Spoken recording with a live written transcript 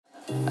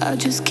I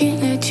just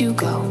can't let you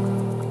go.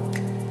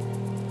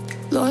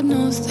 Lord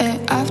knows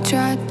that I've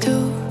tried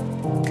to.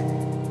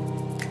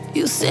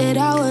 You said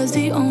I was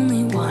the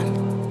only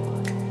one.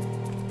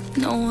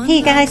 No one.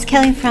 Hey guys,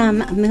 Kelly from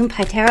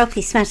MOONPIE Tarot.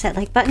 Please smash that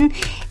like button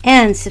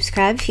and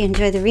subscribe if you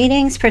enjoy the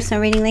readings.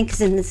 Personal reading link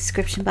is in the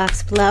description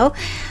box below.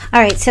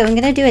 Alright, so I'm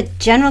going to do a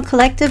general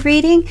collective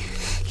reading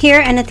here,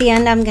 and at the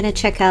end I'm going to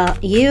check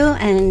out you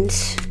and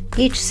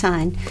each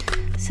sign.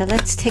 So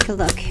let's take a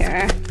look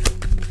here.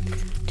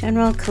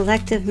 General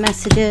collective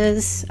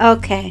messages.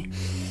 Okay.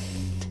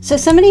 So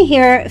somebody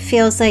here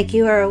feels like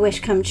you are a wish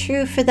come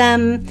true for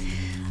them.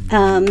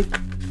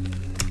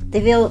 They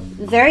feel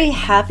very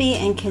happy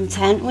and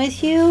content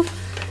with you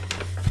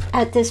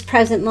at this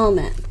present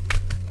moment.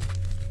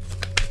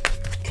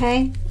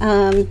 Okay.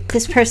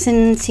 This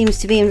person seems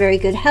to be in very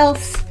good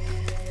health.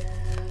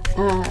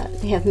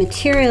 They have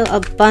material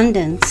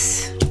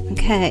abundance.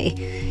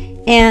 Okay.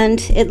 And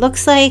it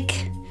looks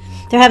like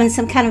they're having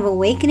some kind of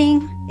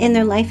awakening in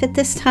their life at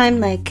this time,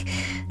 like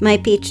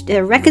might be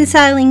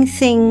reconciling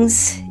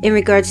things in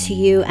regards to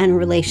you and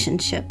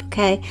relationship.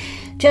 Okay,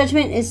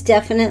 Judgment is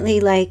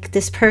definitely like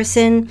this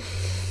person,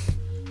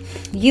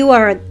 you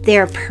are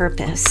their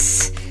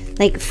purpose,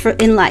 like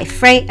in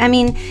life, right? I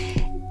mean,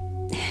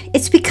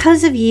 it's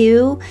because of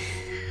you,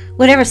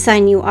 whatever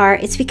sign you are,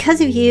 it's because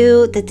of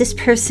you that this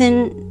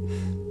person,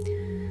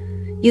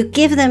 you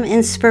give them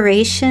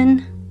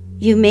inspiration,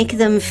 you make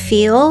them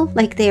feel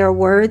like they are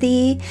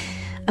worthy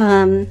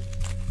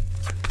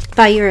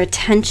by your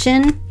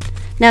attention.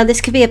 Now this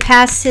could be a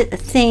past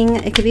thing,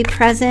 it could be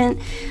present,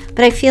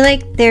 but I feel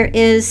like there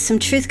is some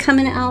truth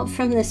coming out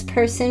from this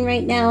person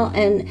right now,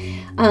 and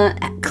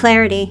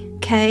clarity,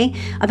 okay,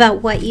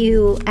 about what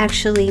you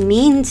actually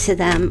mean to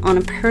them on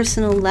a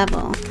personal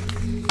level.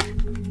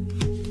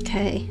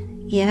 Okay,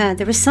 yeah,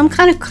 there was some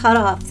kind of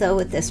cutoff though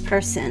with this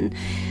person,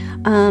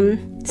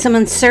 some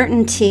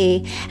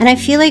uncertainty, and I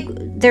feel like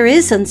there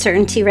is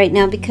uncertainty right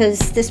now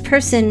because this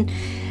person,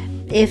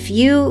 if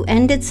you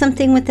ended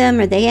something with them,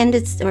 or they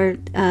ended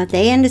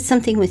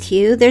something with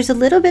you, there's a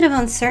little bit of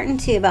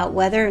uncertainty about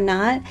whether or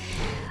not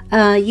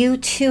you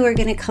two are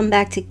going to come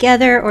back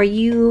together, or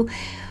it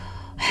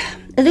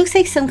looks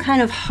like some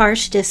kind of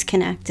harsh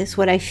disconnect is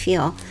what I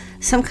feel.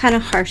 Some kind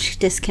of harsh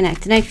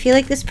disconnect. And I feel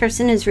like this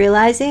person is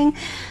realizing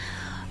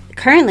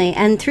currently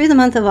and through the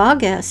month of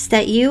August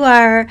that you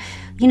are,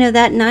 you know,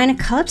 that Nine of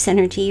Cups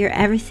energy. You're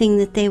everything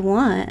that they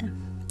want,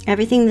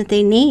 everything that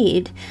they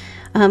need.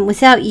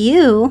 Without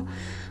you,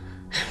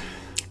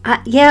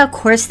 yeah, of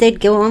course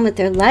they'd go on with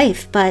their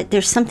life, but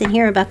there's something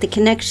here about the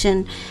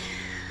connection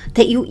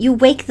that you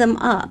wake them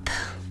up,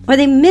 or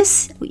they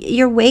miss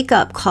your wake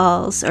up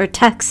calls or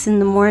texts in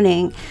the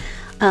morning,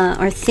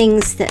 or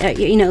things that are,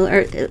 you know,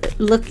 or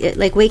look at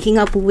like waking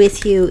up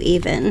with you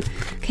even.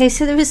 Okay,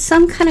 so there was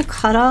some kind of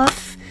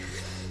cutoff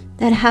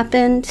that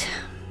happened.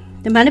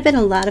 There might have been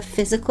a lot of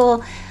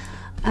physical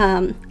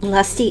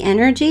lusty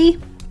energy.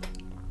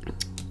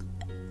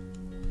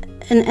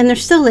 And there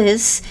still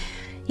is,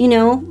 you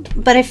know,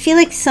 but I feel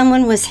like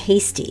someone was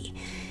hasty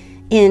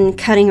in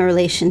cutting a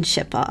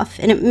relationship off.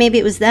 And maybe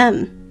it was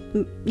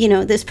them. You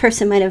know, this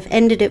person might have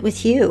ended it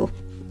with you.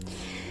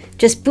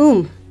 Just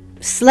boom,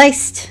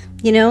 sliced,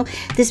 you know.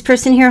 This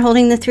person here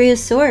holding the Three of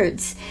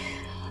Swords.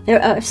 There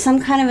are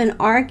some kind of an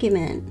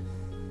argument,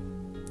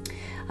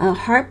 a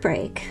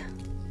heartbreak,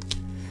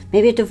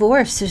 maybe a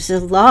divorce. There's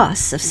a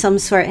loss of some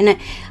sort. And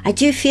I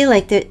do feel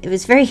like that it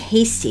was very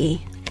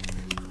hasty.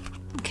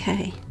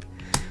 Okay.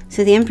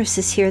 So the Empress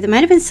is here. There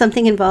might have been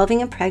something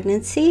involving a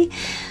pregnancy,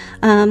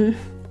 or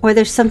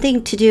there's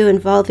something to do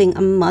involving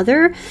a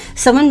mother.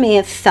 Someone may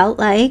have felt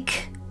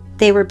like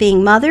they were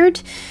being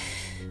mothered,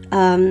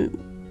 or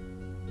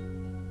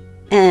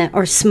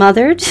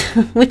smothered,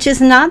 which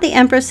is not the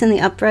Empress in the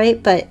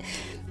upright, but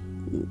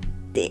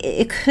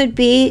it could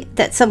be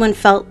that someone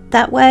felt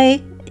that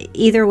way,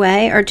 either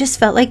way, or just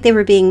felt like they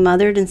were being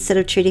mothered instead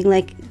of treated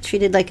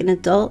like an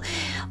adult,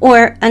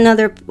 or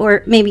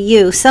maybe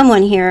you,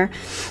 someone here,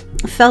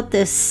 felt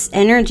this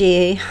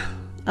energy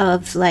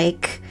of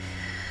like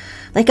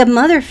a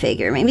mother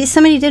figure. Maybe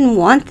somebody didn't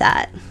want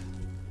that.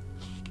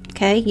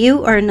 Okay, you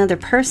or another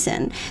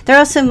person. There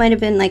also might have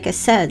been, like I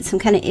said, some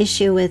kind of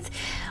issue with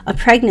a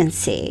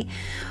pregnancy,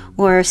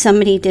 or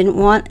somebody didn't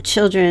want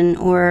children,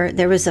 or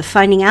there was a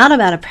finding out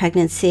about a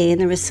pregnancy and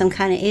there was some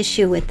kind of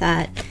issue with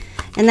that,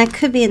 and that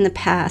could be in the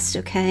past.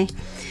 Okay,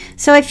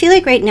 so I feel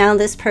like right now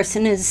this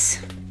person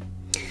is,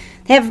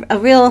 they have a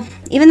real,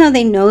 even though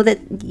they know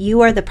that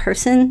you are the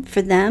person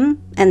for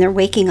them and they're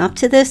waking up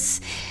to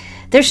this,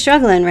 they're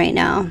struggling right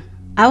now.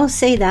 I will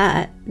say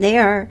that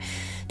they're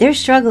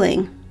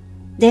struggling.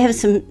 They have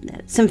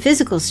some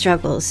physical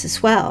struggles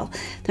as well.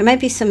 There might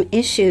be some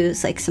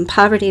issues like some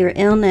poverty or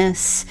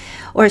illness,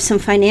 or some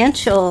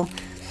financial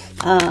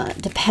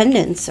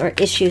dependence or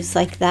issues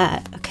like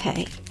that.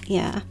 Okay,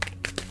 yeah.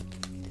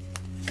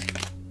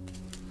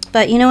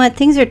 But you know what?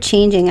 Things are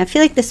changing. I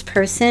feel like this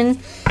person,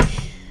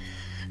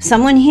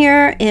 someone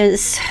here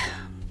is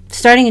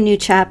starting a new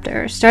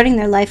chapter, starting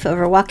their life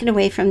over, walking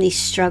away from these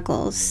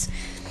struggles.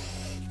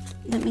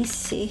 let me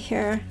see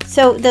here.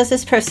 So does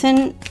this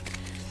person,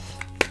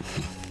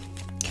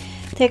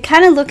 they're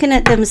kind of looking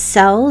at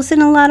themselves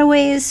in a lot of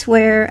ways,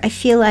 where I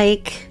feel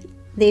like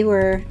they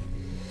were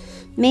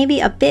maybe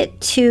a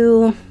bit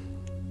too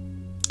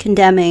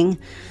condemning.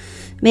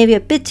 Maybe a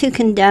bit too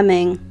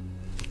condemning.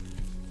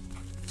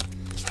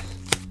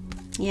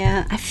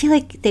 Yeah, I feel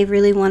like they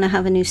really want to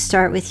have a new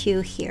start with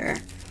you here.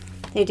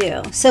 They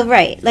do. So,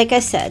 right, like I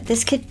said,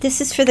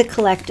 this is for the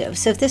collective.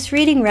 So if this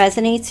reading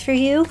resonates for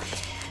you,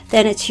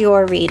 then it's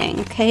your reading,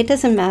 okay? It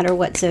doesn't matter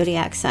what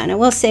zodiac sign. I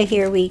will say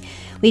here, we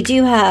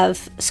do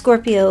have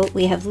Scorpio,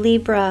 we have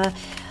Libra,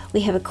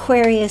 we have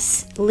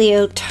Aquarius,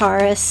 Leo,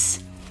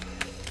 Taurus.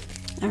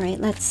 All right,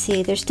 let's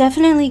see. There's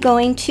definitely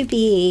going to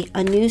be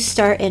a new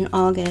start in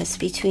August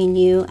between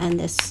you and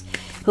this,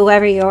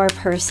 whoever your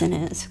person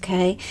is,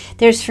 okay?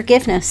 There's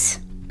forgiveness.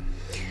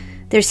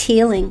 There's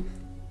healing.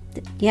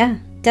 Yeah,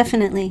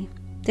 definitely.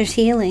 There's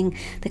healing.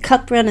 The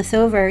cup runneth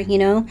over, you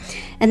know?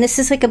 And this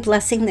is like a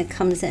blessing that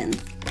comes in.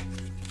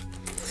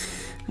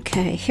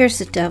 Okay, here's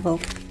the devil.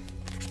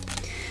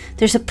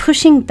 There's a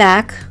pushing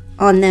back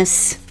on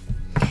this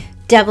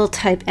devil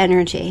type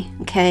energy,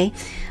 okay?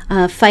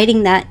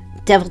 Fighting that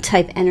devil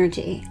type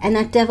energy. And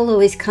that devil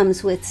always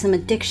comes with some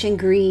addiction,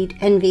 greed,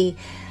 envy,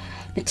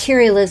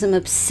 materialism,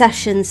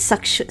 obsession,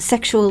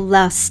 sexual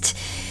lust.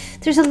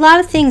 There's a lot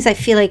of things I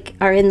feel like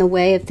are in the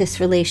way of this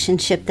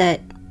relationship that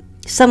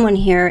someone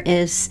here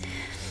is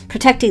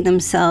protecting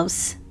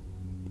themselves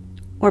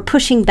or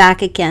pushing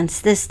back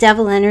against. This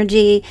devil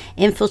energy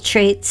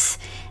infiltrates,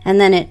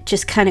 and then it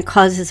just kind of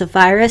causes a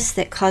virus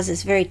that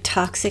causes very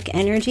toxic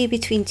energy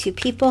between two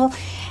people.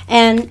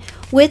 And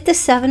with the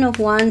Seven of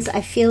Wands,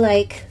 I feel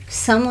like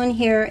someone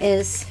here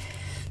is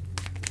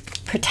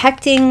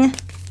protecting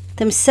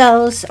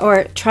themselves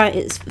or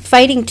is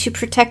fighting to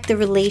protect the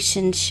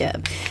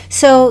relationship.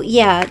 So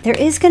yeah, there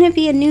is going to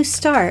be a new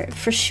start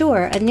for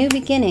sure, a new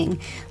beginning.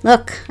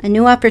 Look, a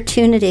new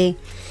opportunity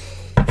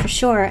for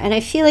sure. And I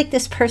feel like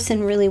this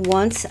person really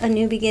wants a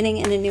new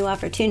beginning and a new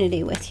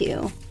opportunity with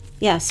you.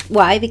 Yes.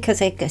 Why?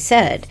 Because like I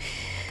said,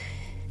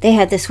 they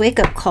had this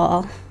wake-up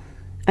call,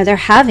 or they're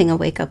having a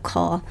wake-up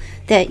call,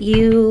 that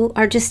you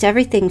are just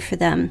everything for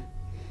them.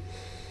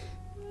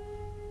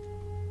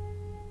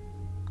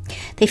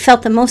 They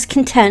felt the most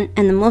content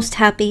and the most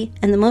happy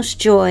and the most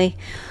joy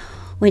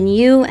when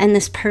you and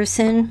this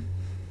person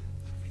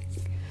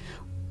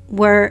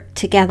were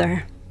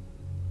together.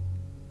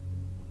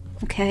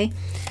 Okay?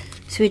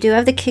 So we do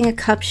have the King of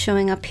Cups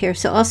showing up here.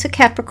 So also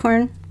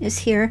Capricorn is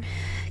here.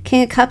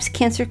 King of Cups,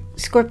 Cancer,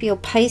 Scorpio,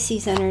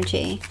 Pisces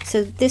energy.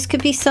 So this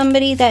could be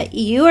somebody that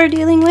you are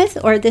dealing with,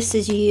 or this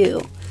is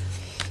you.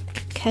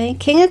 Okay?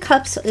 King of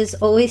Cups is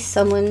always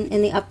someone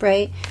in the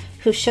upright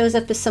who shows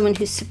up as someone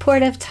who's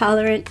supportive,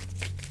 tolerant,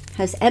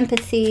 has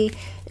empathy,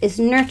 is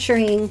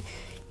nurturing,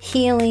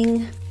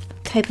 healing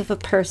type of a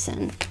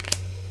person.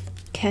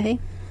 Okay?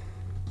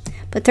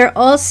 But they're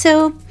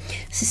also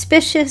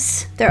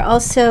suspicious. They're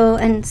also,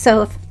 and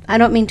so if, I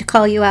don't mean to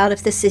call you out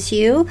if this is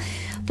you,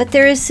 but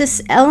there is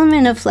this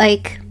element of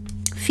like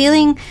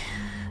feeling,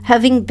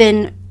 having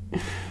been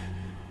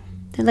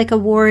like a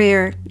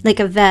warrior, like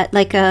a vet,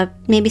 like a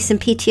maybe some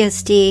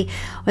PTSD,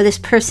 or this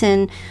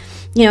person,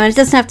 you know, and it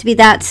doesn't have to be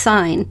that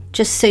sign,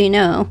 just so you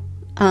know.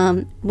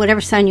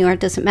 Whatever sign you are, it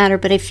doesn't matter.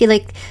 But I feel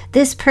like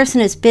this person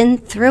has been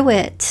through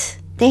it.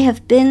 They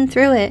have been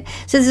through it.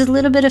 So there's a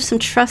little bit of some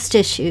trust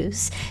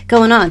issues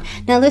going on.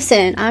 Now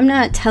listen, I'm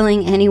not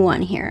telling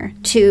anyone here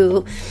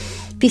to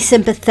be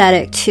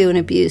sympathetic to an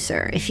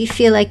abuser. If you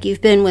feel like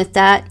you've been with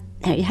that,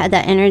 you had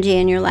that energy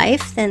in your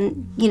life,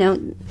 then, you know,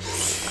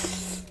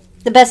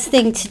 the best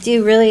thing to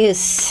do really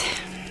is,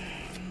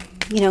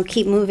 you know,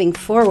 keep moving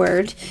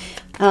forward.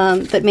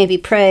 But maybe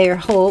pray or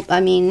hope.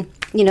 I mean,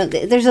 you know,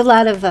 there's a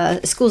lot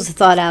of schools of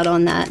thought out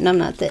on that, and I'm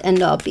not the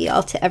end-all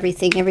be-all to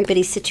everything.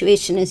 Everybody's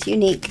situation is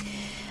unique.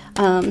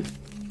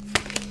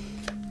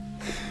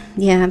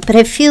 Yeah, but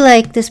I feel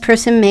like this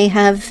person may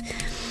have,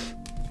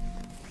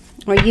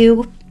 or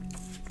you,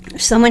 or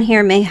someone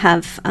here may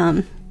have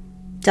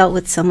dealt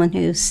with someone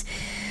who's,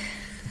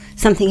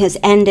 something has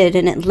ended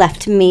and it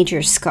left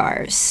major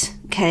scars,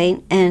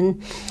 okay?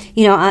 And,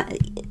 you know,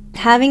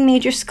 having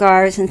major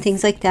scars and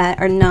things like that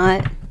are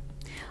not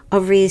a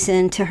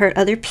reason to hurt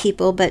other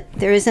people, but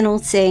there is an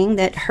old saying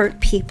that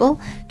hurt people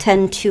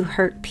tend to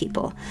hurt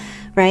people,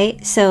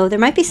 right? So there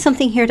might be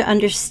something here to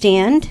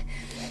understand,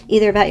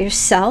 either about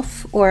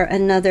yourself or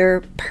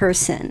another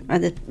person, or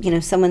the, you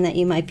know, someone that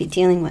you might be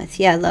dealing with.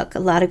 Yeah, look, a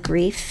lot of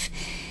grief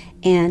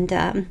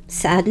and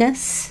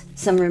sadness,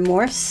 some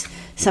remorse,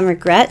 some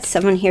regret.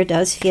 Someone here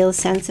does feel a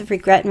sense of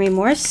regret and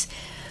remorse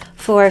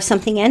for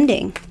something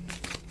ending,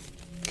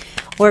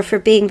 or for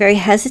being very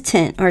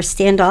hesitant or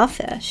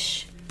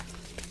standoffish.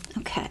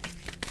 Okay,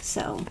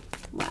 so,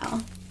 wow.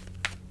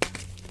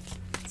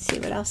 Let's see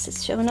what else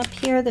is showing up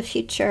here. The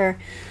future.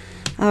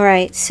 All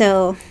right,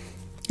 so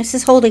this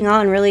is holding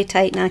on really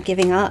tight, not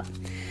giving up.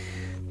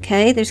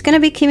 Okay, there's going to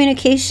be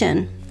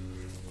communication.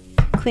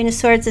 Queen of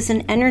Swords is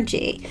an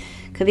energy.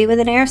 Could be with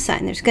an air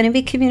sign. There's going to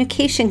be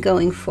communication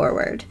going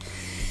forward.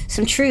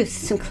 some truth,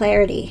 some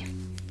clarity.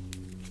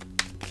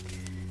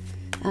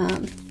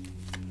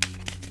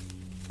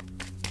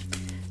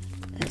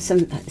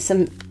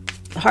 Some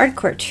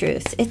hardcore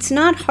truth. It's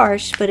not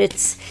harsh, but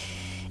it's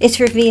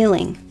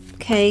revealing.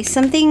 Okay,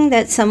 something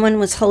that someone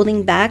was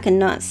holding back and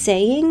not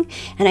saying,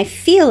 and I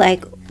feel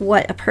like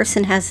what a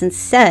person hasn't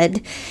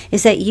said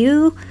is that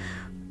you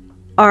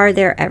are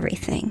their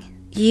everything.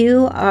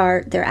 You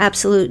are their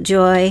absolute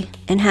joy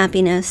and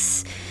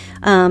happiness.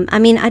 I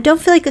mean, I don't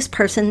feel like this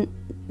person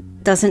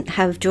doesn't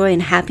have joy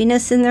and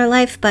happiness in their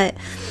life, but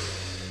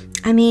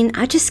I mean,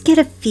 I just get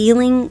a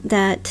feeling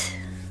that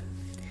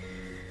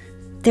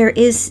there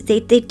is, they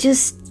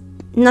just,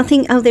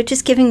 nothing, oh, they're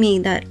just giving me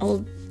that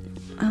old,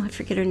 oh, I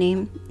forget her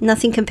name,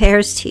 Nothing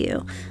Compares to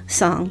You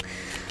song.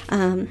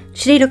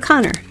 Sinead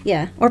O'Connor,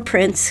 yeah, or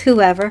Prince,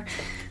 whoever.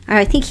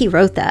 I think he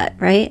wrote that,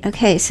 right?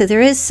 Okay, so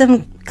there is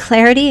some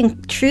clarity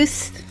and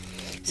truth.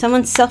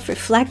 Someone's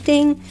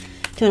self-reflecting,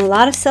 doing a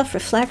lot of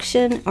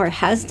self-reflection, or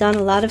has done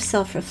a lot of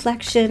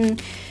self-reflection,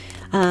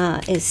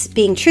 is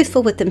being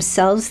truthful with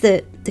themselves.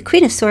 The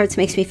Queen of Swords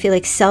makes me feel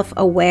like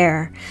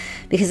self-aware,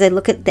 because I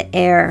look at the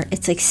air.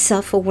 It's like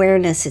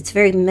self-awareness. It's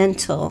very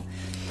mental.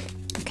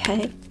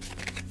 Okay.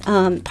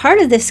 Part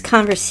of this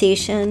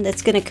conversation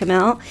that's going to come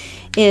out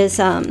is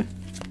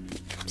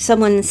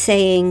someone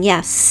saying,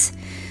 yes,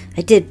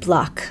 I did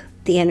block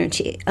the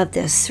energy of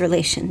this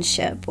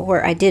relationship,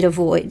 or I did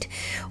avoid,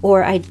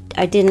 or I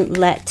didn't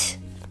let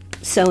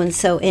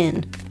so-and-so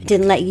in. I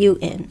didn't let you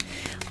in.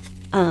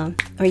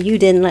 Or you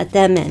didn't let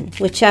them in,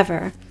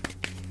 whichever.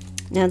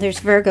 Now there's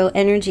Virgo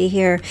energy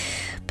here,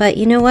 but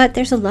you know what?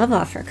 There's a love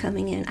offer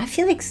coming in. I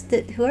feel like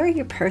whoever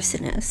your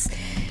person is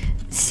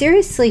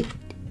seriously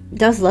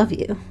does love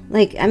you.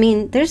 Like, I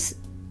mean,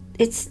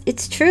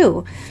 it's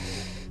true.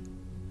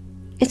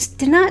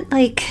 They're not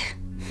like,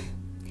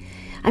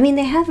 I mean,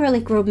 they have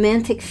like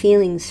romantic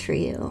feelings for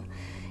you,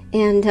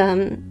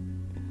 and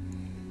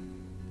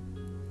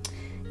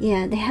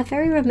yeah, they have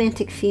very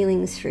romantic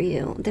feelings for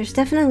you. There's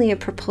definitely a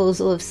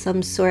proposal of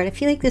some sort. I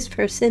feel like this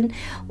person,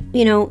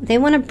 you know, they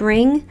want to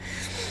bring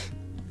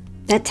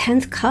that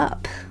 10th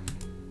cup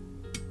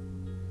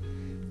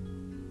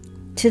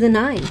to the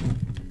 9.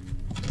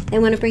 They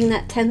want to bring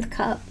that 10th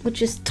cup, which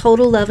is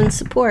total love and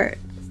support.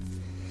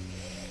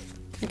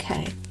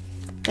 Okay,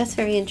 that's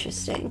very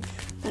interesting.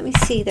 Let me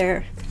see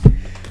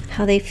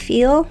how they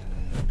feel,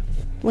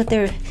 what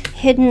their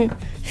hidden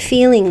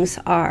feelings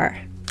are.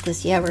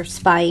 Because, yeah, we're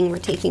spying, we're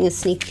taking a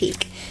sneak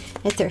peek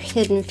at their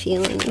hidden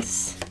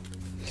feelings.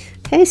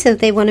 Okay, so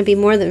they want to be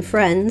more than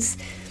friends.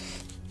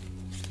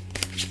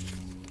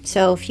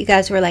 So if you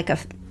guys were like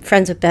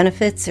friends with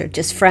benefits or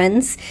just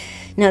friends,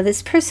 now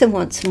this person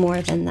wants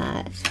more than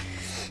that.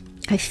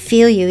 I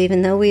feel you,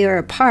 even though we are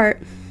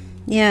apart.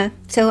 Yeah,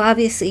 so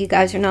obviously you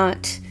guys are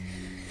not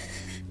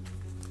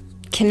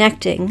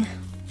connecting.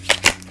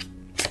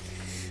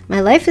 My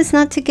life is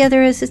not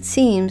together as it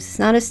seems. It's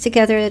not as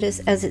together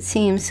as it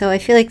seems. So I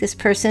feel like this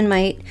person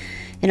might,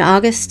 in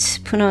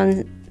August, put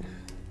on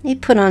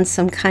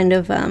some kind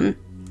of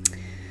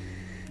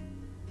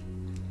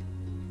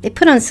they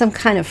put on some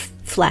kind of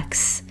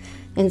flex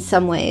in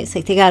some ways.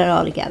 Like they got it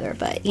all together.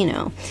 But you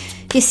know,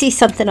 if you see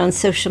something on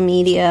social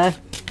media,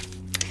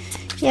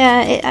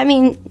 yeah, I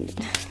mean,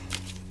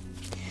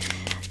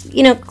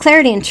 you know,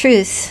 clarity and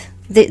truth.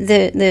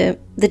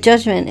 The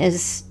judgment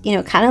is, you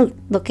know, kind of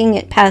looking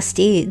at past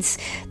deeds.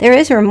 There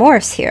is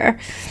remorse here.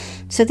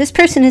 So this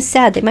person is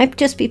sad. They might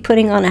just be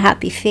putting on a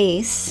happy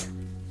face.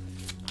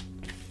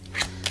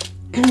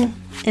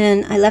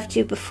 And I left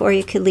you before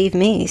you could leave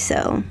me.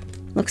 So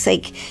looks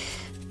like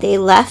they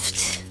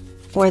left,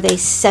 or they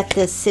set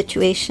this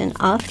situation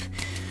up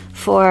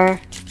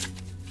for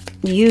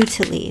you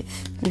to leave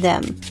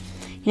them.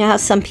 You know how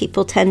some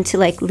people tend to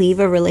like leave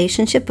a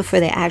relationship before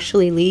they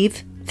actually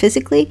leave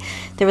physically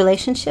the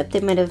relationship? They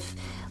might have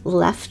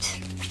left.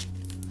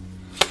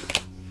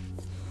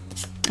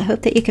 I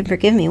hope that you can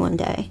forgive me one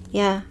day.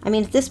 Yeah, I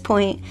mean, at this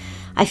point,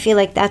 I feel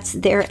like that's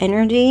their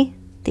energy.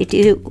 They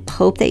do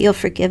hope that you'll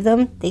forgive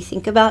them. They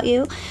think about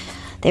you.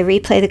 They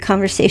replay the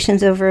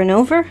conversations over and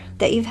over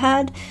that you've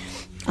had.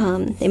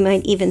 They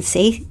might even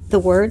say the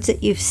words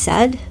that you've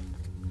said.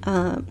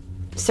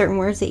 Certain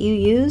words that you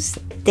use,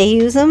 they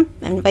use them,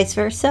 and vice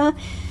versa.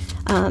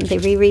 They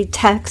reread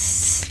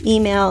texts,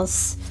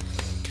 emails.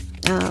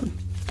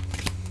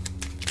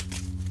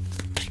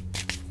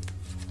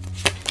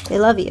 They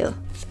love you,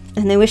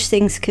 and they wish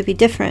things could be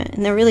different,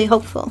 and they're really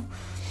hopeful.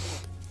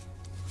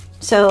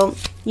 So,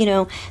 you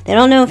know, they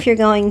don't know if you're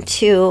going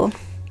to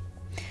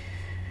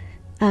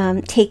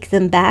take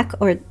them back,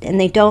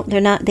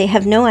 they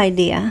have no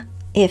idea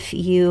if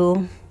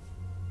your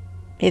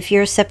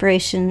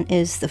separation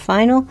is the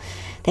final.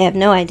 They have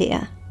no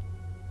idea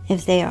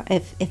if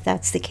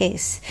that's the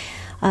case.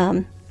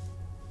 But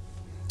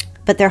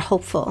they're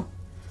hopeful.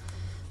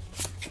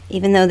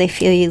 Even though they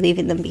feel you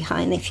leaving them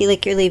behind. They feel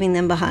like you're leaving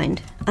them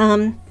behind.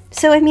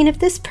 So, I mean, if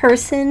this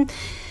person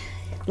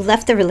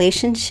left the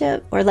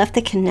relationship or left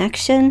the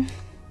connection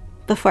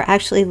before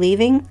actually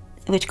leaving,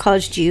 which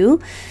caused you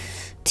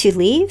to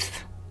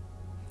leave,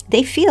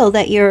 they feel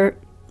that you're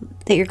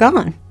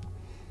gone,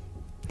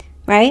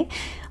 right?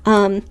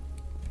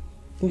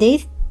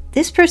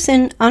 This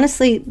person,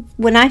 honestly,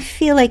 when I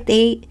feel like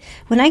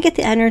when I get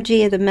the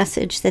energy of the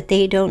message that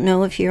they don't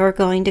know if you're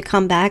going to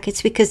come back,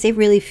 it's because they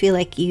really feel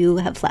like you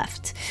have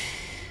left.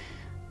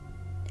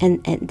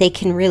 And they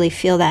can really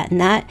feel that. And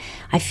that,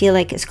 I feel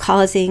like, is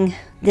causing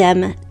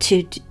them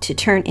to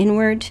turn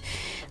inward,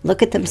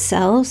 look at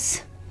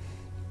themselves,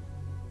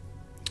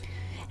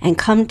 and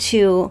come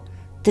to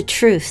the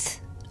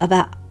truth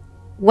about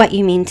what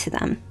you mean to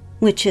them,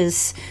 which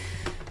is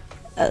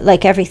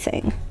like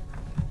everything.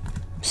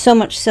 So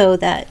much so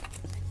that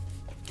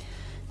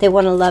they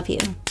want to love you.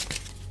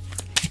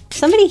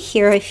 Somebody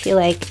here, I feel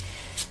like,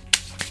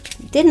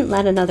 didn't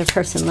let another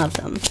person love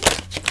them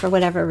for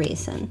whatever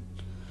reason.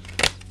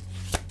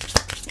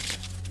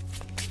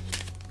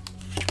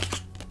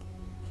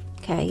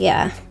 Okay,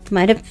 yeah.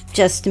 Might have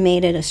just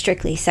made it a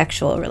strictly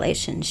sexual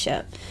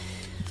relationship.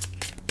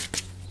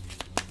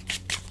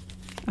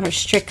 Or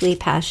strictly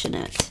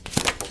passionate.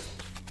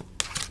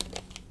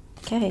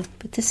 Okay,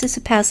 but this is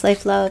a past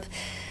life love.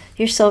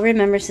 Your soul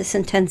remembers this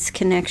intense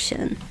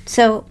connection.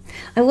 So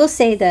I will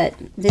say that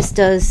this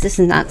is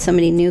not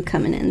somebody new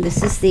coming in.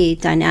 This is the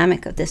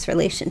dynamic of this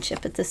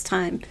relationship at this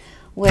time,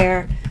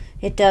 where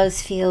it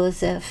does feel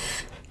as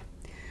if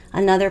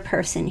another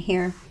person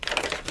here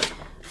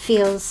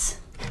feels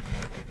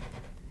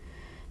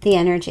the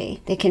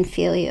energy. They can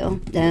feel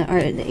you,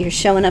 or that you're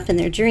showing up in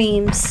their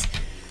dreams.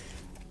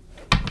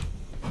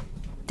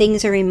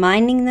 Things are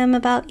reminding them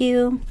about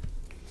you.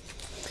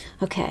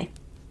 Okay.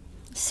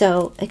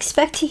 So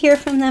expect to hear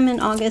from them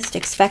in August.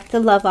 Expect the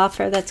love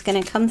offer that's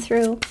going to come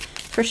through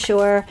for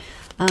sure.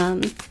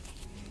 I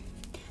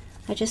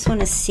just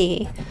want to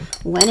see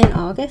when in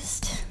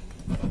August.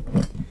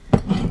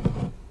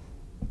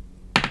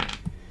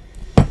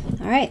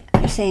 All right,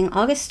 they're saying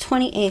August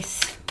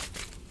 28th.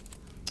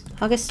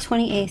 August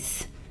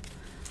 28th.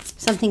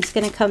 Something's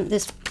going to come.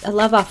 A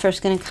love offer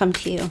is going to come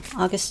to you.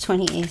 August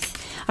 28th.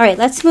 All right,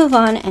 let's move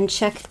on and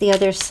check the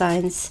other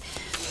signs.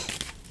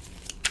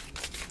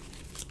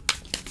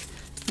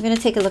 I'm going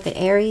to take a look at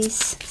Aries,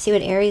 see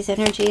what Aries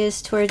energy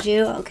is towards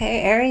you. Okay,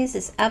 Aries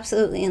is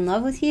absolutely in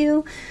love with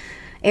you.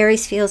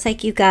 Aries feels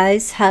like you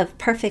guys have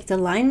perfect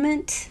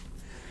alignment.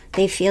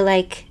 They feel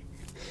like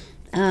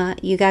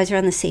you guys are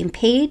on the same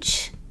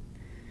page.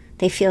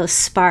 They feel a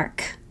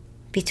spark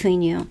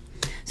between you.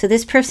 So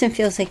this person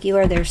feels like you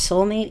are their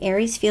soulmate.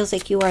 Aries feels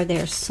like you are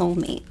their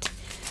soulmate.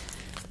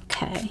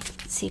 Okay,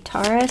 let's see,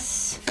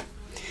 Taurus.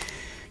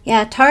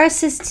 Yeah,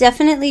 Taurus is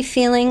definitely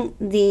feeling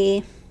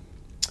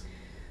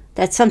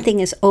that something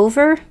is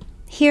over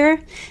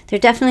here. They're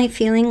definitely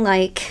feeling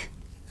like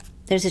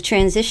there's a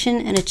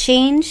transition and a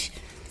change.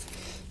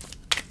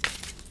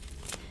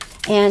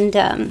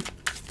 And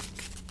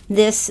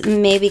this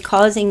may be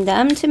causing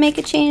them to make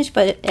a change,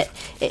 but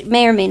it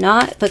may or may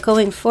not. But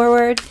going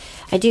forward,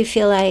 I do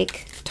feel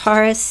like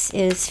Taurus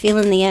is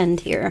feeling the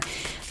end here.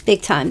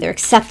 Big time. They're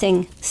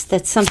accepting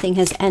that something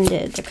has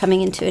ended. They're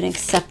coming into an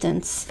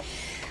acceptance.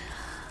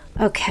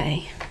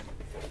 Okay.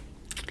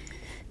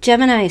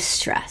 Gemini is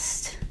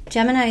stressed.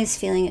 Gemini is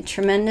feeling a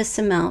tremendous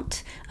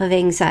amount of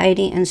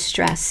anxiety and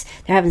stress.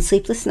 They're having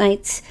sleepless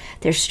nights.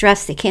 They're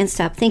stressed. They can't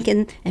stop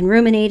thinking and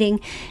ruminating.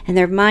 And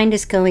their mind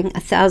is going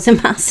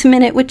 1,000 miles a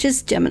minute, which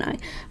is Gemini,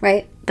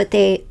 right? But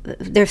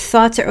their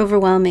thoughts are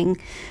overwhelming.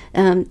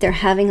 They're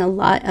having a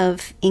lot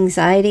of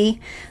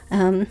anxiety.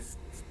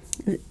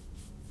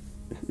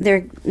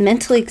 They're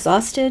mentally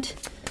exhausted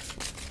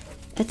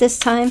at this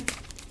time.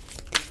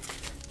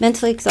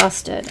 Mentally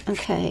exhausted.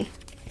 Okay.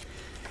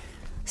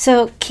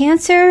 So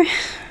Cancer,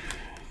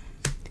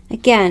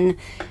 again,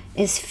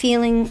 is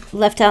feeling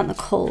left out in the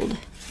cold.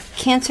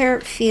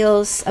 Cancer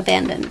feels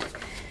abandoned.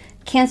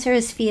 Cancer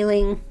is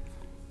feeling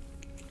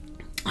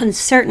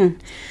uncertain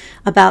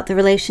about the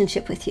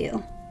relationship with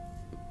you.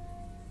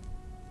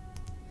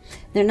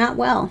 They're not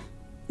well.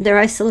 They're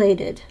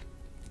isolated.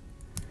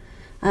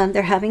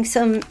 They're having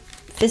some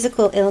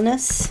physical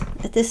illness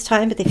at this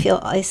time, but they feel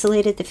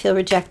isolated. They feel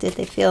rejected.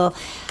 They feel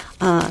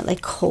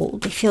like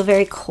cold. They feel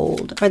very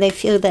cold, or they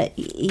feel that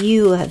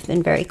you have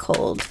been very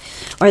cold,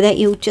 or that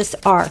you just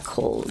are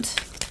cold.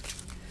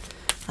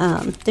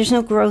 There's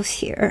no growth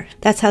here.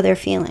 That's how they're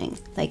feeling.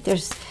 Like they're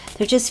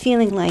just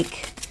feeling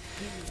like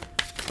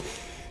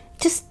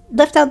just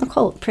left out in the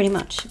cold, pretty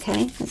much.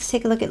 Okay, let's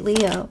take a look at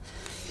Leo.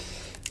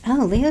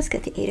 Oh, Leo's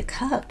got the 8 of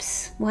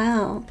Cups.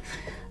 Wow.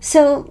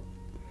 So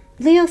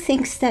Leo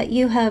thinks that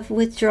you have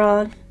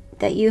withdrawn,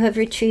 that you have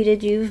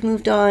retreated, you've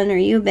moved on, or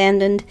you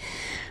abandoned.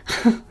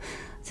 I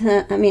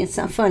mean, it's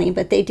not funny,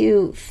 but they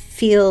do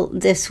feel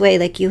this way,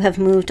 like you have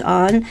moved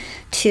on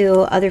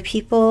to other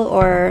people,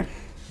 or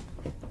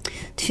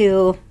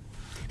to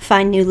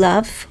find new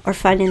love, or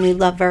find a new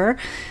lover.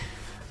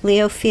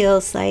 Leo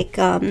feels like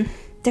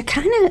they're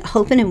kind of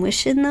hoping and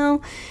wishing,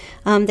 though,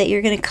 that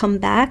you're going to come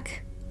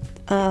back.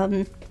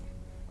 They're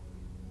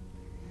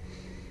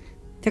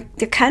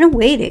kind of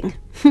waiting.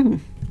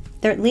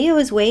 Leo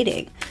is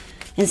waiting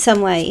in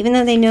some way, even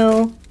though they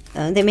know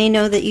They may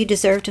know that you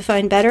deserve to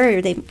find better,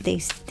 or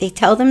they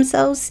tell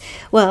themselves,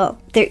 well,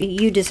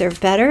 you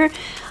deserve better,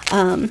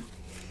 and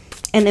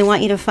they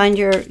want you to find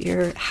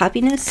your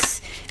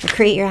happiness, or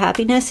create your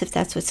happiness if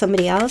that's with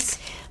somebody else.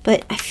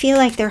 But I feel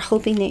like they're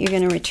hoping that you're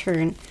going to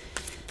return.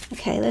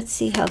 Okay, let's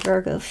see how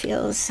Virgo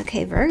feels.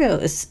 Okay, Virgo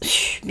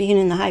is being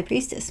in the High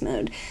Priestess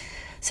mode.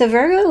 So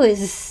Virgo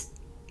is...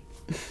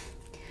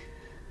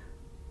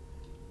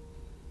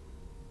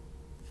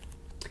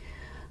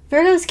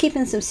 Virgo's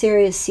keeping some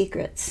serious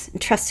secrets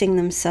and trusting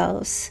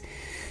themselves.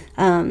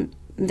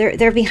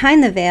 They're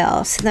behind the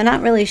veil, so they're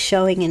not really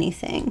showing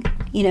anything.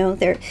 You know,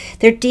 their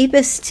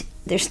deepest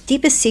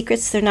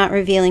secrets they're not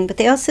revealing, but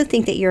they also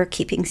think that you're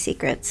keeping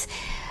secrets.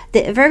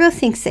 Virgo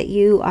thinks that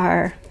you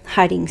are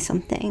hiding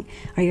something,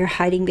 or you're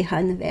hiding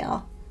behind the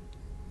veil,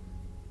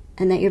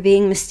 and that you're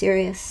being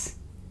mysterious.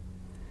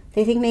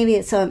 They think maybe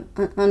it's on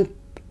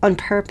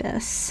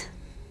purpose.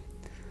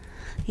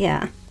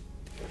 Yeah.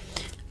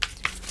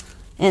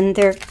 And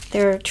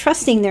they're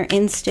trusting their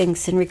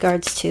instincts in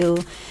regards to,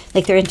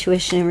 like, their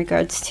intuition in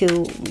regards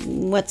to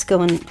what's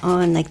going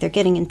on. Like, they're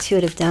getting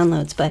intuitive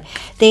downloads, but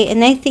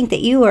they think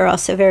that you are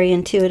also very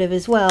intuitive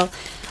as well.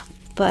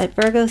 But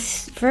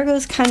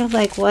Virgo's kind of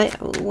like,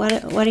 what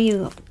are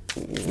you?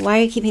 Why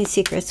are you keeping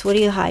secrets? What are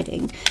you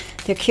hiding?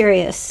 They're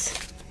curious.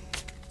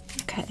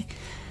 Okay,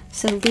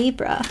 so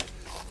Libra.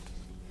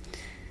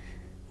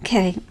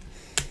 Okay.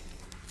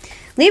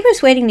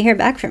 Libra's waiting to hear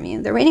back from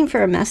you. They're waiting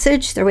for a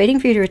message. They're waiting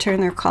for you to return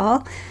their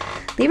call.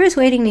 Libra's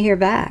waiting to hear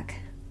back.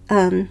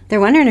 They're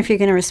wondering if you're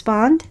going to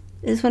respond,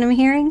 is what I'm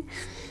hearing.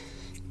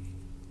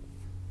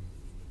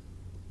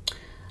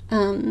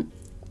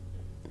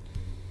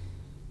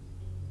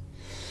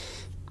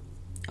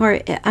 Or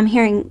I'm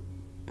hearing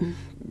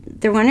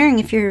they're wondering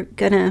if you're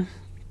going to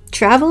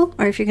travel,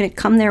 or if you're going to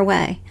come their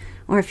way,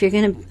 or if you're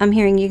going to, I'm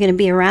hearing you're going to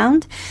be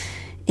around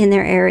in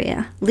their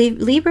area.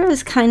 Libra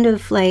is kind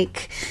of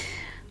like,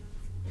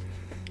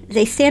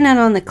 they stand out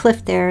on the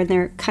cliff there, and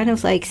they're kind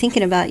of like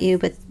thinking about you,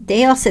 but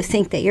they also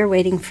think that you're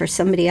waiting for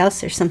somebody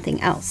else or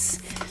something else.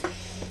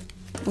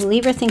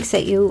 Libra thinks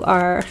that you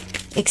are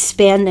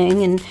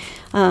expanding and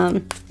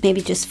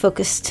maybe just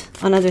focused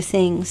on other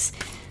things,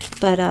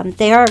 but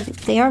they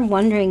are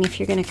wondering if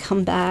you're going to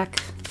come back,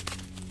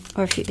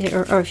 or if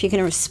you're going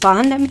to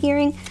respond. I'm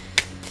hearing,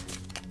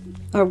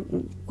 or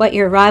what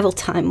your arrival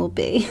time will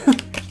be.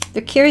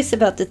 They're curious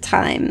about the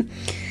time.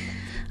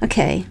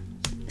 Okay,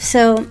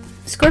 so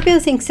Scorpio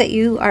thinks that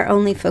you are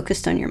only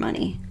focused on your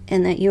money,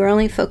 and that you are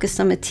only focused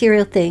on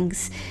material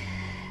things,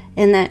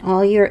 and that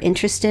all you're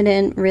interested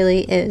in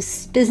really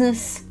is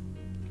business,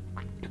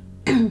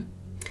 being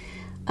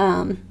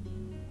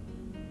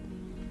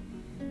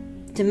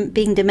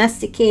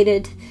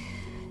domesticated,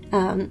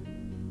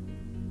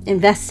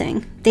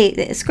 investing.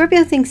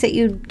 Scorpio thinks that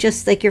you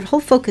just, like, your whole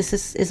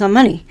focus is on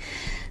money.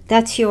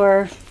 That's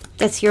your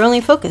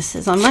only focus,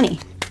 is on money.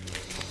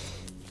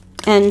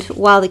 And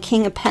while the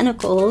King of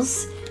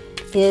Pentacles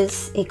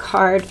is a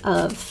card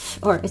of,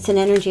 or it's an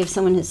energy of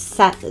someone who's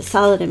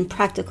solid and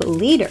practical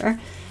leader,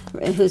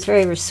 who's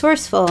very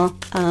resourceful,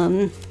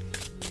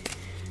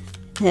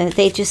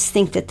 they just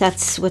think that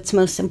that's what's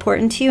most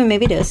important to you, and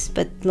maybe it is,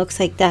 but it looks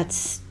like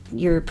that's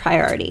your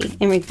priority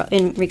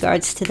in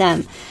regards to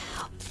them.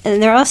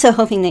 And they're also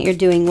hoping that you're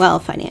doing well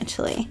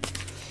financially.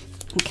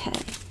 Okay.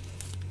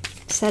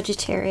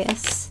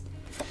 Sagittarius.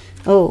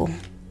 Oh.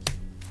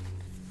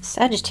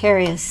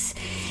 Sagittarius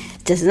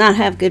does not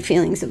have good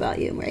feelings about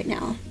you right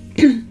now.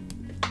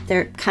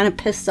 They're kind of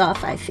pissed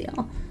off, I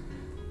feel.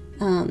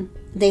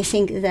 They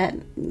think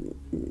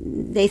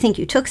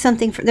you took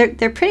something from,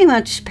 they're pretty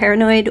much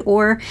paranoid,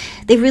 or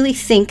they really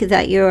think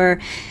that you're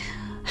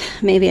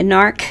maybe a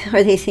narc,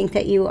 or they think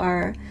that you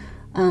are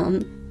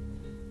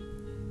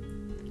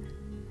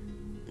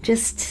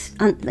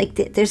like,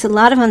 there's a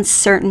lot of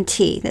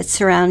uncertainty that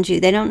surrounds you.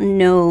 They don't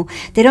know,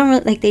 they don't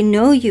really, like, they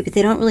know you, but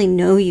they don't really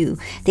know you.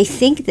 They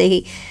think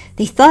they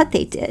thought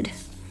they did,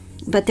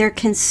 but they're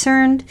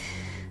concerned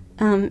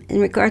in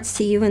regards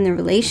to you and the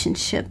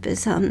relationship,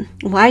 is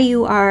why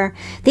you are,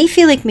 they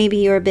feel like maybe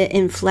you're a bit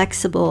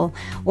inflexible,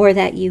 or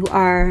that you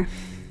are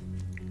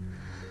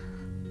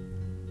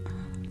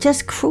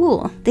just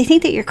cruel. They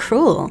think that you're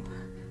cruel.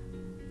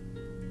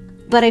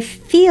 But I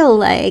feel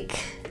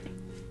like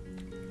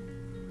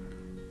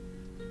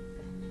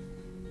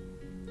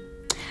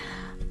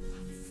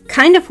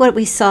kind of what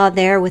we saw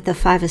there with the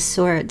Five of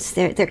Swords.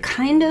 They're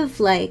kind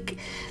of like,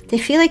 they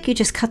feel like you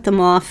just cut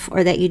them off,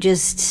 or that you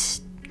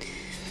just,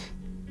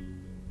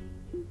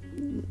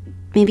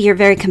 maybe you're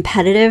very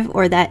competitive,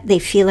 or that they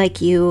feel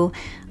like you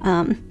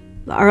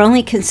are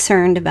only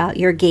concerned about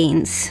your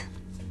gains,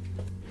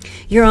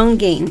 your own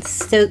gains.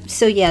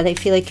 So yeah, they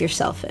feel like you're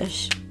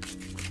selfish.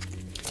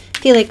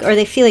 Or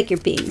they feel like you're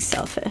being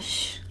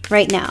selfish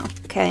right now.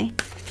 Okay,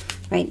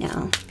 right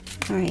now.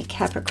 All right,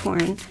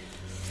 Capricorn.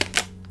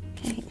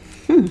 Okay.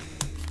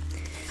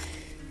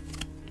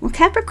 Well,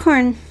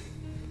 Capricorn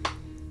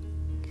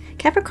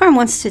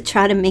wants to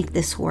try to make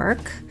this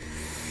work.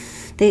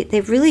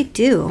 They really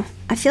do.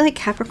 I feel like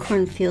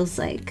Capricorn feels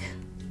like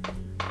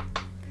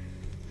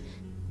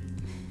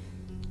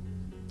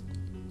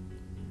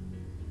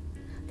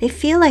they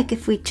feel like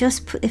if we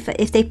just put,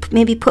 if they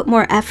maybe put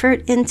more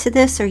effort into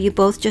this, or you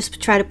both just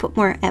try to put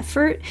more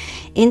effort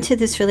into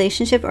this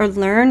relationship, or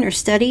learn or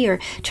study or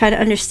try to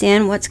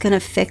understand what's going to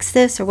fix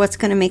this or what's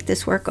going to make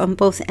this work on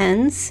both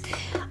ends.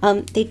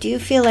 They do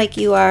feel like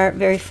you are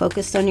very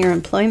focused on your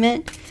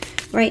employment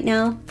right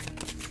now.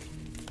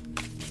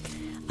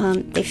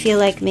 They feel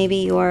like maybe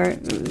you're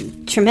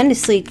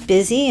tremendously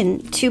busy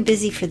and too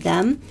busy for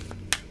them,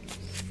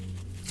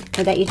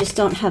 or that you just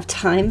don't have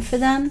time for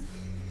them.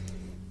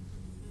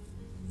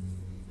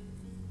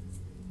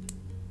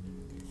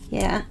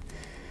 Yeah,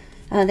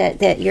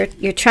 that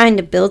you're trying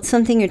to build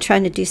something, you're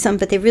trying to do something,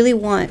 but they really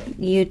want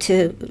you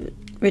to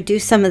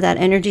reduce some of that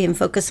energy and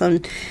focus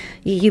on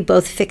you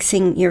both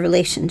fixing your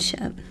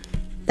relationship.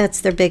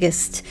 That's their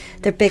biggest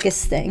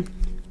thing.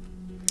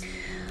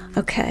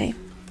 Okay,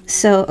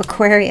 so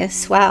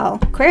Aquarius, wow,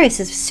 Aquarius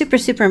is super,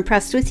 super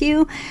impressed with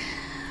you.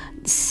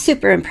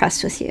 Super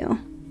impressed with you.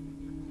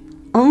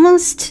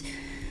 Almost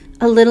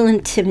a little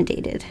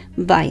intimidated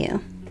by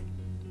you.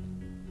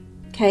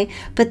 Okay,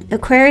 but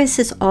Aquarius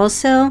is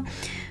also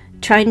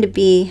trying to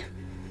be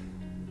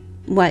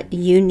what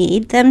you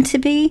need them to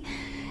be,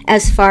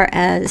 as far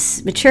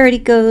as maturity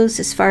goes,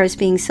 as far as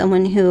being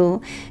someone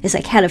who is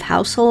like head of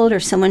household or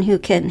someone who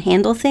can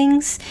handle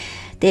things.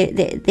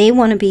 They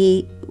want to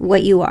be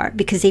what you are,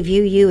 because they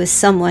view you as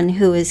someone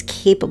who is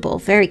capable,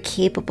 very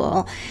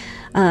capable,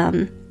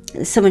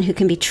 someone who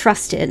can be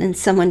trusted, and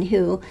someone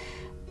who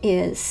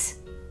is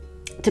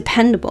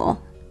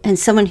dependable, and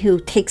someone who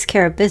takes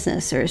care of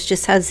business, or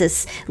just has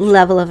this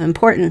level of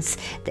importance.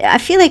 I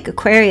feel like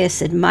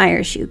Aquarius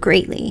admires you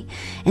greatly,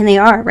 and they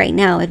are right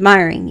now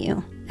admiring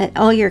you at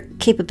all your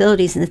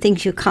capabilities and the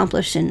things you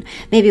accomplish, and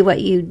maybe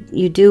what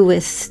you do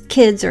with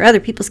kids or other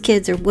people's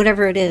kids or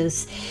whatever it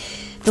is.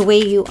 The way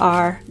you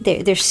are,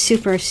 they're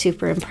super,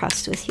 super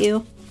impressed with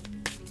you.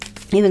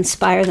 You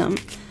inspire them.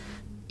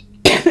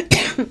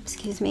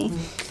 Excuse me.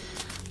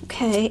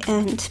 Okay,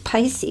 and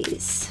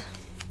Pisces.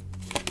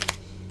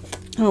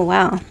 Oh,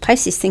 wow.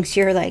 Pisces thinks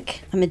you're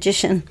like a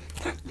magician.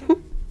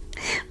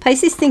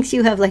 Pisces thinks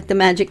you have like the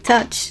magic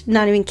touch.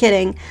 Not even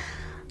kidding.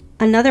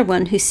 Another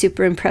one who's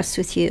super impressed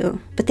with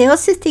you. But they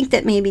also think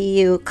that maybe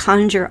you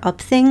conjure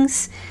up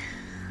things.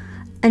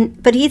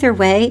 But either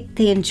way,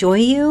 they enjoy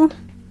you.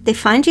 They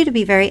find you to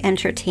be very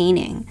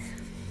entertaining.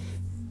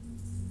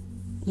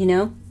 You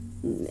know?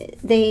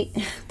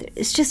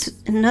 It's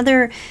just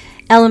another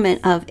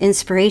element of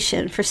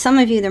inspiration. For some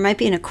of you, there might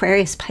be an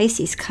Aquarius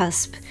Pisces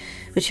cusp,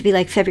 which would be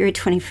like February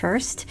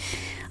 21st.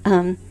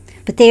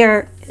 But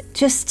they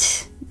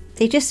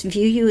just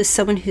view you as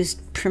someone who's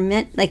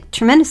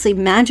tremendously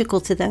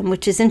magical to them,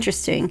 which is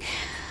interesting.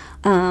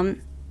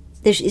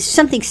 There's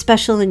something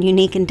special and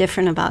unique and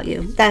different about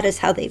you. That is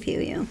how they view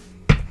you.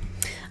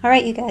 All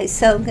right, you guys,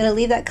 so I'm going to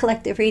leave that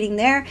collective reading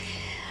there.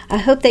 I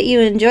hope that you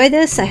enjoy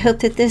this. I hope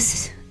that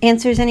this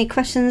answers any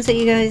questions that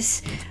you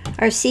guys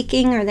are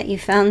seeking, or that you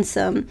found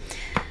some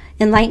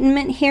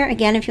enlightenment here.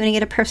 Again, if you want to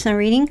get a personal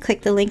reading,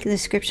 click the link in the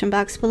description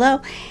box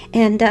below.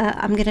 And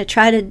I'm going to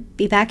try to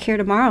be back here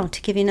tomorrow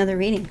to give you another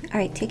reading. All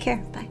right, take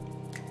care. Bye.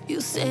 You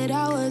said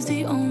I was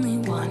the only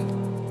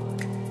one.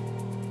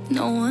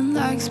 No one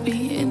likes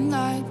being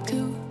lied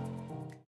to.